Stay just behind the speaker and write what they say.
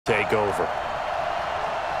take over.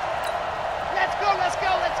 Let's go, let's go,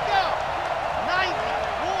 let's go. 90.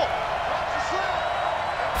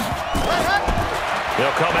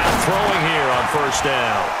 They'll come out throwing here on first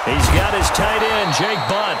down. He's got his tight end, Jake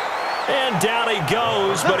Bunt. And down he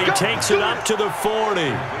goes, but he takes it up to the 40.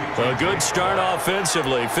 A good start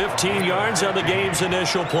offensively. 15 yards on the game's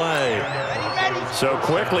initial play. So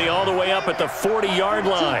quickly all the way up at the 40-yard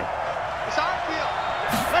line.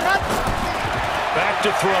 Back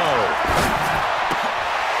to throw.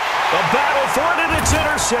 A battle for it, and it's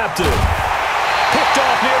intercepted. Picked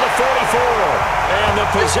off near the 44. And the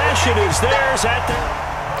possession is theirs at the...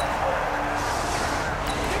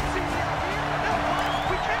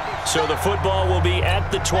 So the football will be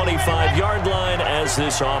at the 25-yard line as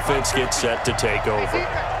this offense gets set to take over.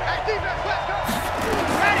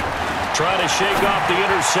 Trying to shake off the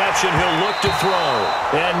interception. He'll look to throw.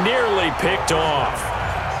 And nearly picked off.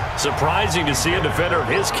 Surprising to see a defender of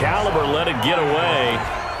his caliber let it get away.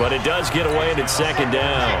 But it does get away, and it's second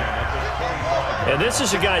down. And this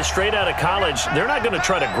is a guy straight out of college. They're not going to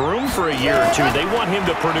try to groom for a year or two. They want him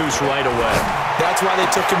to produce right away. That's why they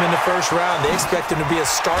took him in the first round. They expect him to be a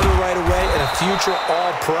starter right away and a future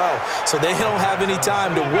all-pro. So they don't have any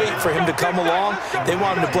time to wait for him to come along. They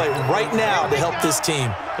want him to play right now to help this team.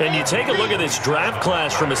 And you take a look at this draft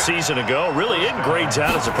class from a season ago. Really, it grades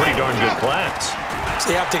out as a pretty darn good class. So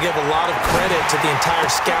you have to give a lot of credit to the entire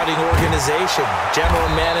scouting organization. General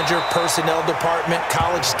manager, personnel department,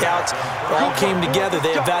 college scouts all came together.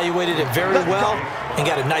 They evaluated it very well and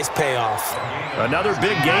got a nice payoff. Another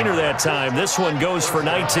big gainer that time. This one goes for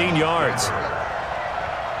 19 yards.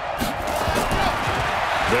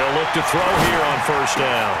 They'll look to throw here on first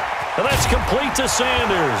down. And that's complete to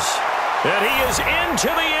Sanders. And he is into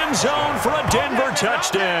the end zone for a Denver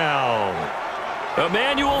touchdown.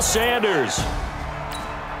 Emmanuel Sanders.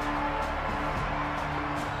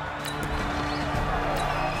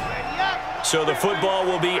 So the football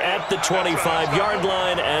will be at the 25-yard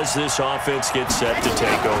line as this offense gets set to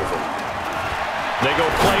take over. They go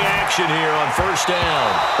play action here on first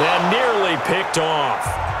down. And nearly picked off.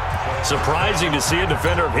 Surprising to see a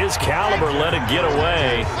defender of his caliber let it get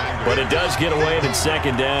away. But it does get away, and it's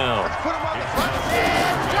second down.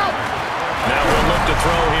 Now we'll look to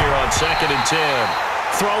throw here on 2nd and 10.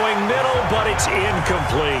 Throwing middle, but it's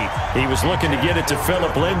incomplete. He was looking to get it to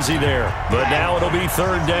Phillip Lindsay there. But now it'll be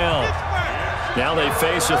 3rd down. Now they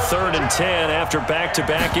face a 3rd and 10 after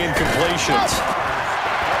back-to-back incompletions.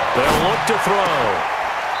 They'll look to throw.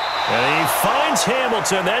 And he finds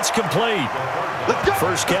Hamilton. That's complete.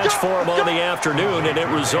 First catch for him on the afternoon, and it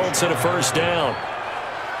results in a first down.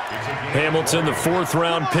 Hamilton, the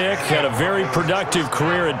 4th-round pick, had a very productive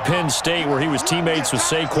career at Penn State where he was teammates with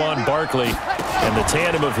Saquon Barkley. And the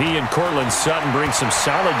tandem of he and Cortland Sutton brings some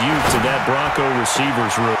solid youth to that Bronco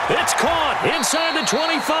receivers room. It's caught inside the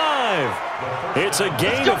 25. It's a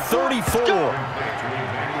gain of 34.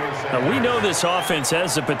 Now, we know this offense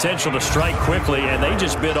has the potential to strike quickly, and they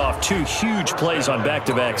just bit off 2 huge plays on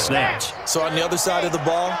back-to-back snaps. So on the other side of the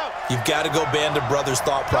ball, you've got to go Band of Brothers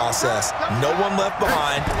thought process. No one left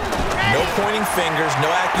behind, no pointing fingers, no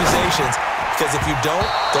accusations, because if you don't,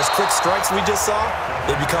 those quick strikes we just saw,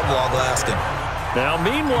 they become long-lasting. Now,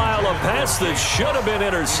 meanwhile, a pass that should have been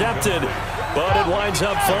intercepted, but it winds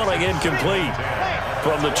up falling incomplete.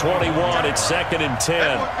 From the 21, it's 2nd and 10.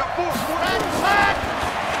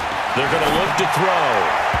 They're going to look to throw.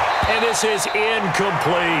 And this is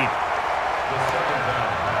incomplete.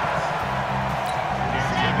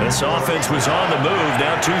 This offense was on the move.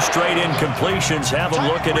 Now 2 straight incompletions have them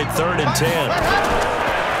looking at 3rd and 10.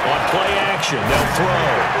 On play action, they'll throw.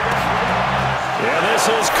 And this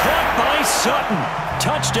is caught by Sutton.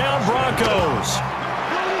 Touchdown Broncos.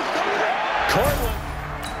 Cortland.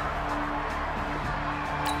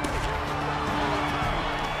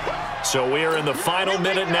 So we are in the final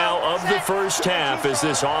minute now of the first half as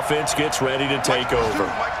this offense gets ready to take over.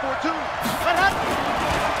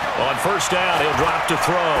 On first down, he'll drop to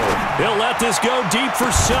throw. He'll let this go deep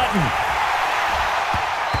for Sutton.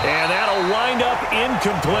 And that'll wind up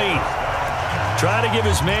incomplete. Trying to give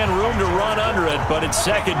his man room to run under it, but it's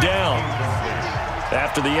 2nd down.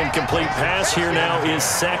 After the incomplete pass, here now is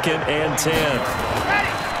 2nd and 10.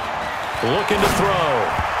 Looking to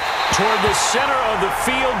throw. Toward the center of the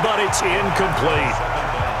field, but it's incomplete.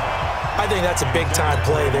 I think that's a big-time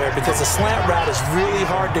play there because the slant route is really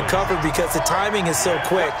hard to cover because the timing is so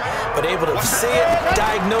quick. But able to see it,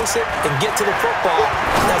 diagnose it, and get to the football,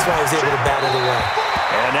 that's why he was able to bat it away.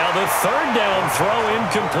 And now the 3rd down throw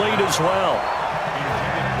incomplete as well.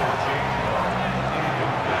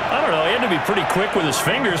 I don't know. to be pretty quick with his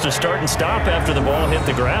fingers to start and stop after the ball hit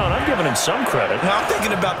the ground. I'm giving him some credit. Now, I'm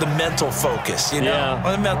thinking about the mental focus, you know?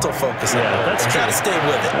 Yeah. The mental focus. Yeah, that's true. Got to stay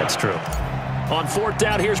with it. That's true. On fourth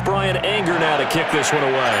down, here's Brian Anger now to kick this one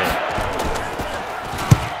away.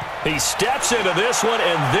 He steps into this one,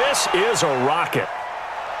 and this is a rocket.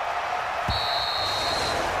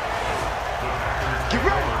 Get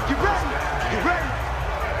ready, get ready, get ready.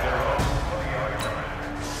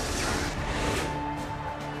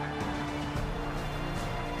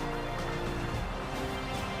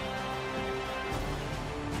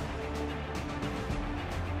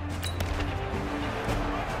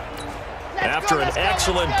 After an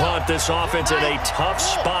excellent punt, this offense in a tough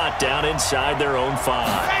spot down inside their own 5.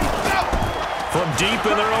 From deep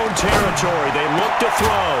in their own territory, they look to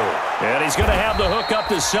throw. And he's going to have the hook up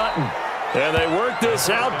to Sutton. And they work this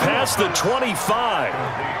out past the 25.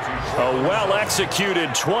 A well-executed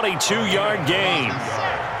 22-yard gain.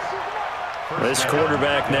 This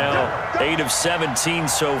quarterback now 8 of 17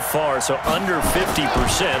 so far, so under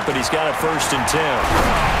 50%, but he's got a 1st and 10.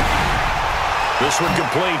 This one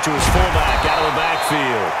complete to his fullback out of the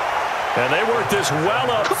backfield. And they work this well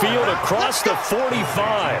upfield across the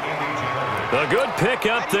 45. A good pick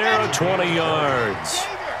up there of 20 yards.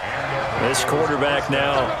 This quarterback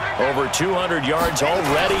now over 200 yards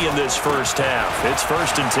already in this first half. It's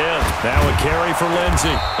 1st and 10. Now a carry for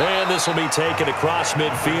Lindsey. And this will be taken across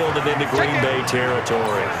midfield and into Green Bay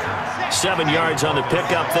territory. 7 yards on the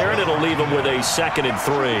pickup there, and it'll leave him with a 2nd and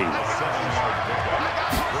 3.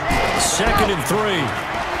 2nd and 3.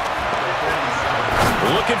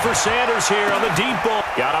 Looking for Sanders here on the deep ball.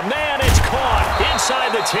 Got a man. It's caught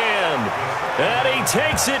inside the 10. And he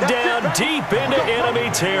takes it down deep into enemy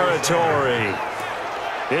territory.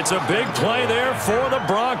 It's a big play there for the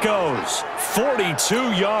Broncos.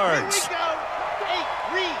 42 yards.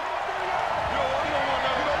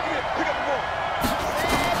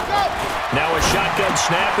 Now a shotgun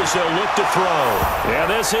snap as they'll look to throw. And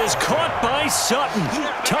this is caught by Sutton.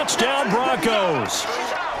 Touchdown Broncos.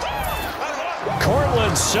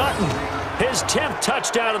 Cortland Sutton, his 10th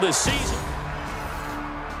touchdown of the season.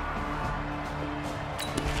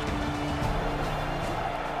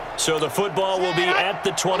 So the football will be at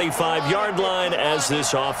the 25-yard line as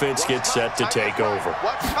this offense gets set to take over.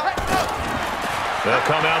 They'll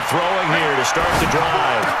come out throwing here to start the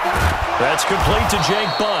drive. That's complete to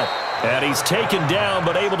Jake Butt. And he's taken down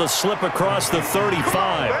but able to slip across the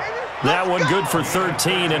 35. That one good for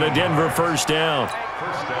 13 and a Denver 1st down.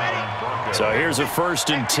 So here's a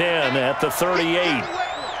 1st and 10 at the 38.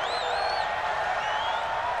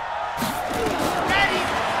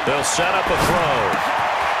 They'll set up a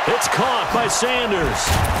throw. It's caught by Sanders.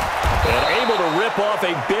 And able to rip off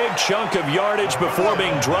a big chunk of yardage before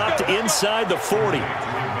being dropped inside the 40.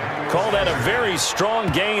 Call that a very strong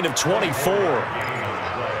gain of 24.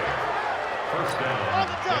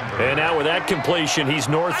 And now with that completion, he's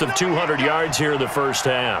north of 200 yards here in the first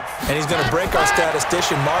half. And he's going to break our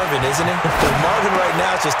statistician Marvin, isn't he? Marvin right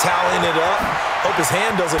now is just tallying it up. Hope his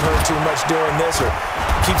hand doesn't hurt too much doing this or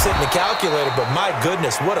keeps hitting the calculator. But my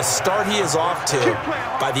goodness, what a start he is off to.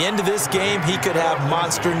 By the end of this game, he could have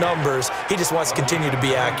monster numbers. He just wants to continue to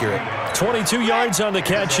be accurate. 22 yards on the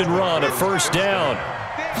catch and run, a 1st down.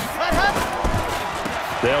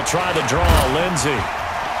 They'll try the draw, Lindsey.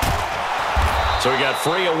 So he got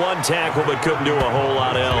free of one tackle but couldn't do a whole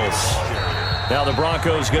lot else. Now the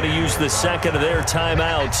Broncos going to use the 2nd of their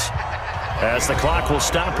timeouts as the clock will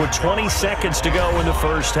stop with 20 seconds to go in the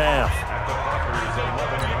first half.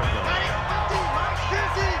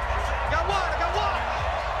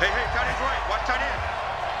 Hey, tight end's right. Watch tight end.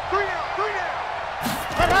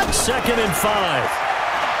 2nd and 5.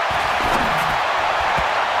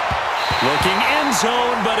 Looking end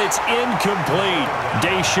zone, but it's incomplete.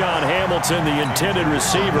 Deshaun Hamilton, the intended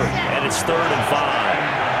receiver, and it's 3rd and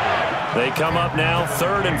 5. They come up now,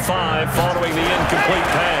 3rd and 5, following the incomplete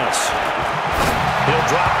pass. He'll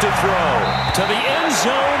drop to throw to the end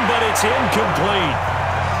zone, but it's incomplete.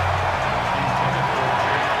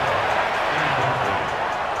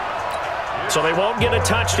 So they won't get a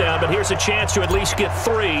touchdown, but here's a chance to at least get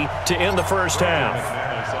 3 to end the first half.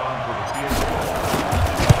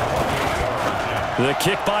 The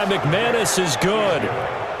kick by McManus is good.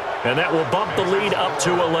 And that will bump the lead up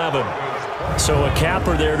to 11. So a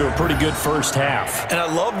capper there to a pretty good first half. And I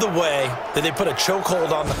love the way that they put a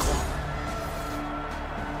chokehold on the clock.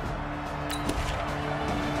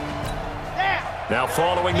 Now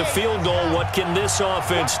following the field goal, what can this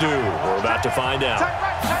offense do? We're about to find out.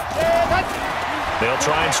 They'll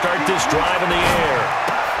try and start this drive in the air.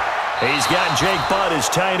 He's got Jake Butt as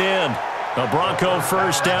tight end. A Bronco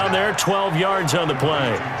 1st down there, 12 yards on the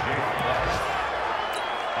play.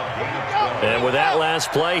 And with that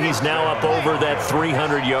last play, he's now up over that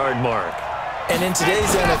 300-yard mark. And in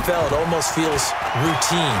today's NFL, it almost feels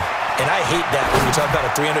routine. And I hate that when we talk about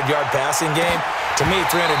a 300-yard passing game. To me,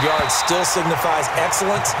 300 yards still signifies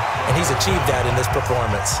excellence, and he's achieved that in this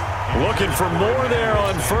performance. Looking for more there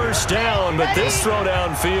on first down, but this throw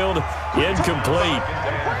downfield, incomplete.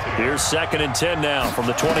 Here's 2nd and 10 now from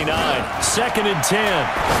the 29. 2nd and 10.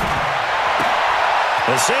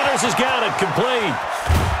 And Sanders has got it complete.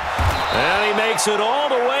 And he makes it all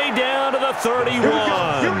the way down to the 31.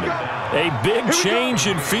 A big change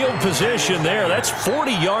in field position there. That's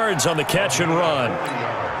 40 yards on the catch and run.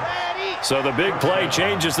 So the big play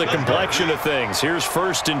changes the complexion of things. Here's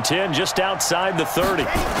 1st and 10 just outside the 30.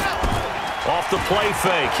 Off the play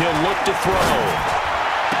fake, he'll look to throw.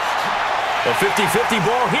 A 50-50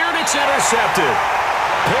 ball here, and it's intercepted.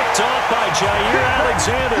 Picked off by Jair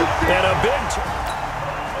Alexander. And a big...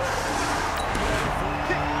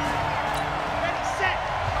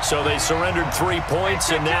 So they surrendered 3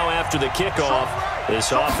 points, and now after the kickoff,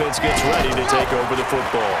 this offense gets ready to take over the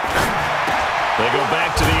football. They go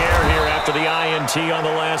back to the air here after the INT on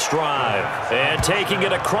the last drive. And taking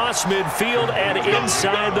it across midfield and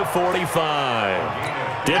inside the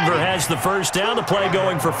 45. Denver has the first down, the play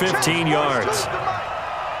going for 15 yards.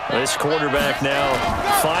 This quarterback now,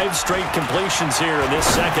 5 straight completions here in this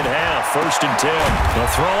second half. 1st and 10.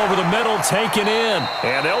 They'll throw over the middle, taken in.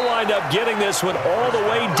 And they'll wind up getting this one all the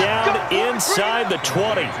way down inside the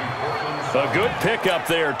 20. A good pickup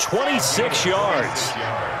there, 26 yards.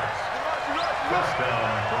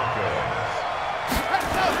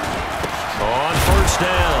 On first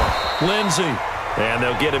down, Lindsey. And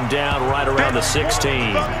they'll get him down right around the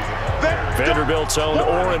 16. Vanderbilt's own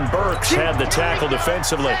Oren Burks had the tackle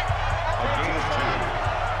defensively.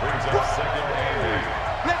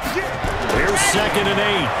 Here's 2nd and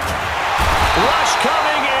 8. Rush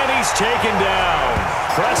coming, and he's taken down.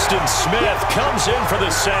 Preston Smith comes in for the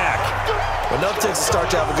sack. Enough takes to start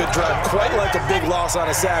to have a good drive. Quite like a big loss on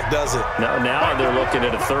a sack, does it? Now they're looking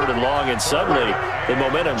at a 3rd and long, and suddenly the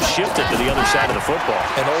momentum shifted to the other side of the football.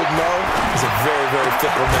 And Old Mo is a very, very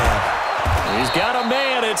fickle man. He's got a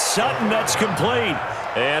man. It's Sutton that's complete.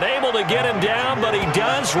 And able to get him down, but he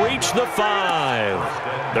does reach the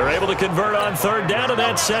 5. They're able to convert on 3rd down, and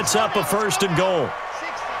that sets up a 1st and goal.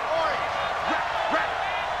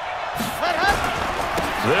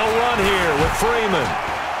 They'll run here with Freeman.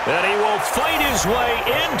 And he will fight his way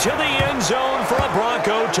into the end zone for a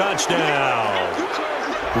Bronco touchdown.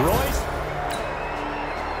 Royce.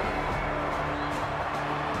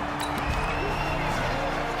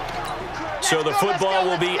 So the football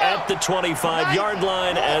will be at the 25-yard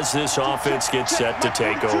line as this offense gets set to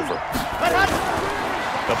take over.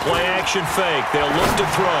 A play-action fake. They'll look to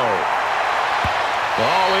throw.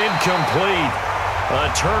 Oh, incomplete.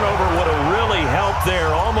 A turnover would have really helped there.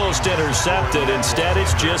 Almost intercepted. Instead,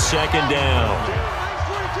 it's just 2nd down.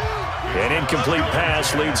 An incomplete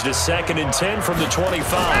pass leads to 2nd and 10 from the 25.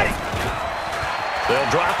 They'll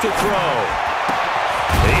drop the throw.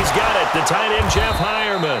 He's got it. The tight end, Jeff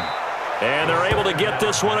Hireman. And they're able to get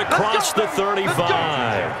this one across the 35.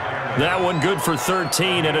 That one good for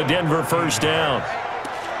 13 and a Denver 1st down.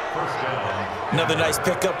 Another nice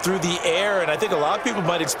pickup through the air, and I think a lot of people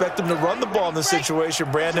might expect them to run the ball in this situation,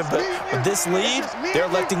 Brandon, but with this lead, they're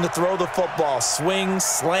electing to throw the football. Swings,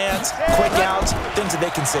 slants, quick outs, things that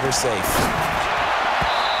they consider safe.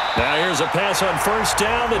 Now here's a pass on 1st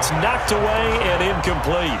down that's knocked away and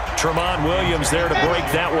incomplete. Tremont Williams there to break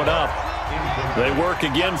that one up. They work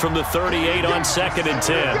again from the 38 on 2nd and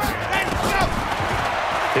 10.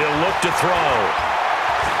 He'll look to throw.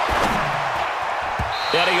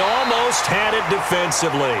 And he almost had it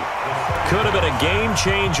defensively. Could have been a game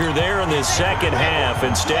changer there in this second half.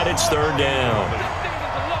 Instead, it's 3rd down.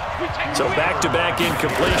 So back-to-back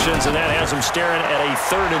incompletions, and that has him staring at a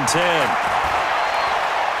 3rd and 10.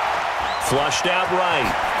 Flushed out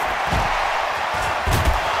right.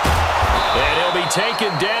 And he'll be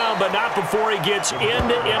taken down, but not before he gets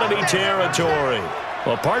into enemy territory.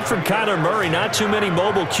 Well, apart from Kyler Murray, not too many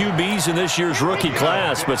mobile QBs in this year's rookie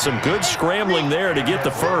class, but some good scrambling there to get the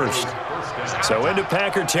first. So into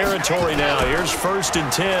Packer territory now. Here's 1st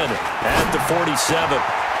and 10 at the 47.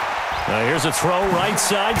 Now here's a throw right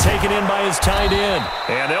side taken in by his tight end.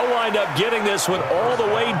 And they'll wind up getting this one all the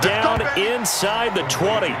way down inside the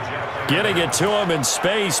 20. Getting it to him in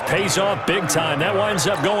space pays off big time. That winds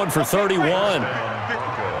up going for 31.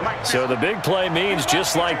 So the big play means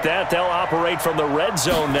just like that, they'll operate from the red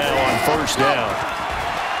zone now on 1st down.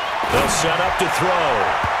 They'll set up to throw.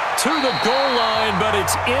 To the goal line, but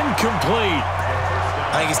it's incomplete.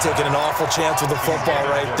 I think he's taking an awful chance with the football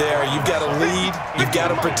right there. You've got to lead. You've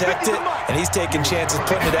got to protect it. and he's taking chances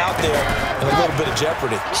putting it out there in a little bit of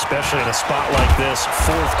jeopardy. Especially in a spot like this,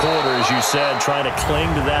 fourth quarter, as you said, trying to cling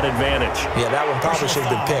to that advantage. Yeah, that one probably should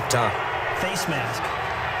have been picked, huh? Face mask.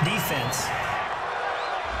 Defense.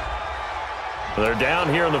 They're down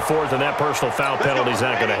here in the fourth, and that personal foul penalty is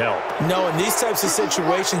not going to help. No, in these types of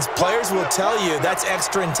situations, players will tell you that's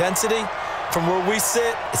extra intensity. From where we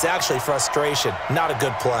sit, it's actually frustration, not a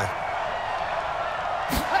good play.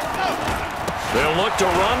 They'll look to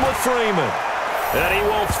run with Freeman. And he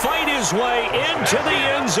will fight his way into the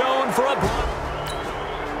end zone for a...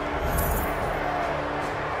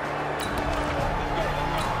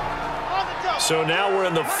 So now we're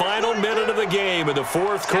in the final minute of the game in the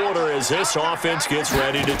fourth quarter as this offense gets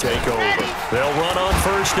ready to take over. They'll run on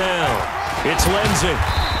first down. It's Lindsey.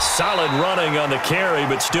 Solid running on the carry,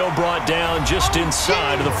 but still brought down just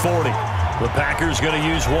inside of the 40. The Packers going to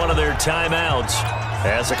use one of their timeouts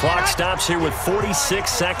as the clock stops here with 46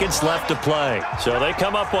 seconds left to play. So they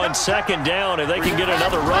come up on second down. If they can get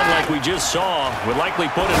another run like we just saw, would likely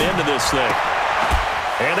put an end to this thing.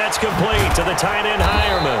 And that's complete to the tight end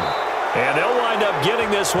Hireman. And they'll wind up getting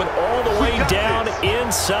this one all the way down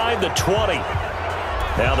inside the 20.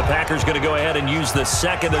 Now the Packers going to go ahead and use the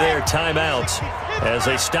second of their timeouts as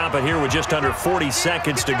they stop it here with just under 40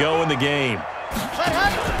 seconds to go in the game.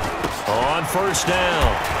 On first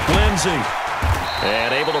down, Lindsey.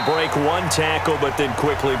 And able to break one tackle, but then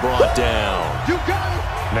quickly brought down.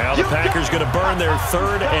 Now the Packers going to burn their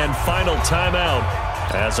third and final timeout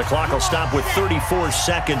as the clock will stop with 34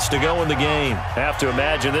 seconds to go in the game. Have to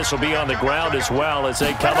imagine this will be on the ground as well as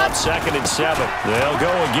they come up 2nd and 7. They'll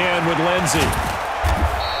go again with Lindsey.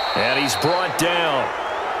 And he's brought down.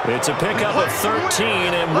 It's a pickup of 13,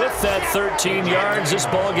 and with that 13 yards, this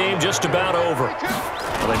ball game just about over.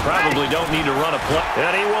 Well, they probably don't need to run a play.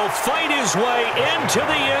 And he will fight his way into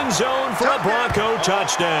the end zone for a Bronco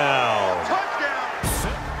touchdown.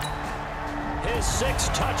 His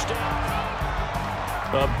 6th touchdown.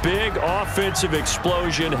 A big offensive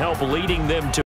explosion helped leading them to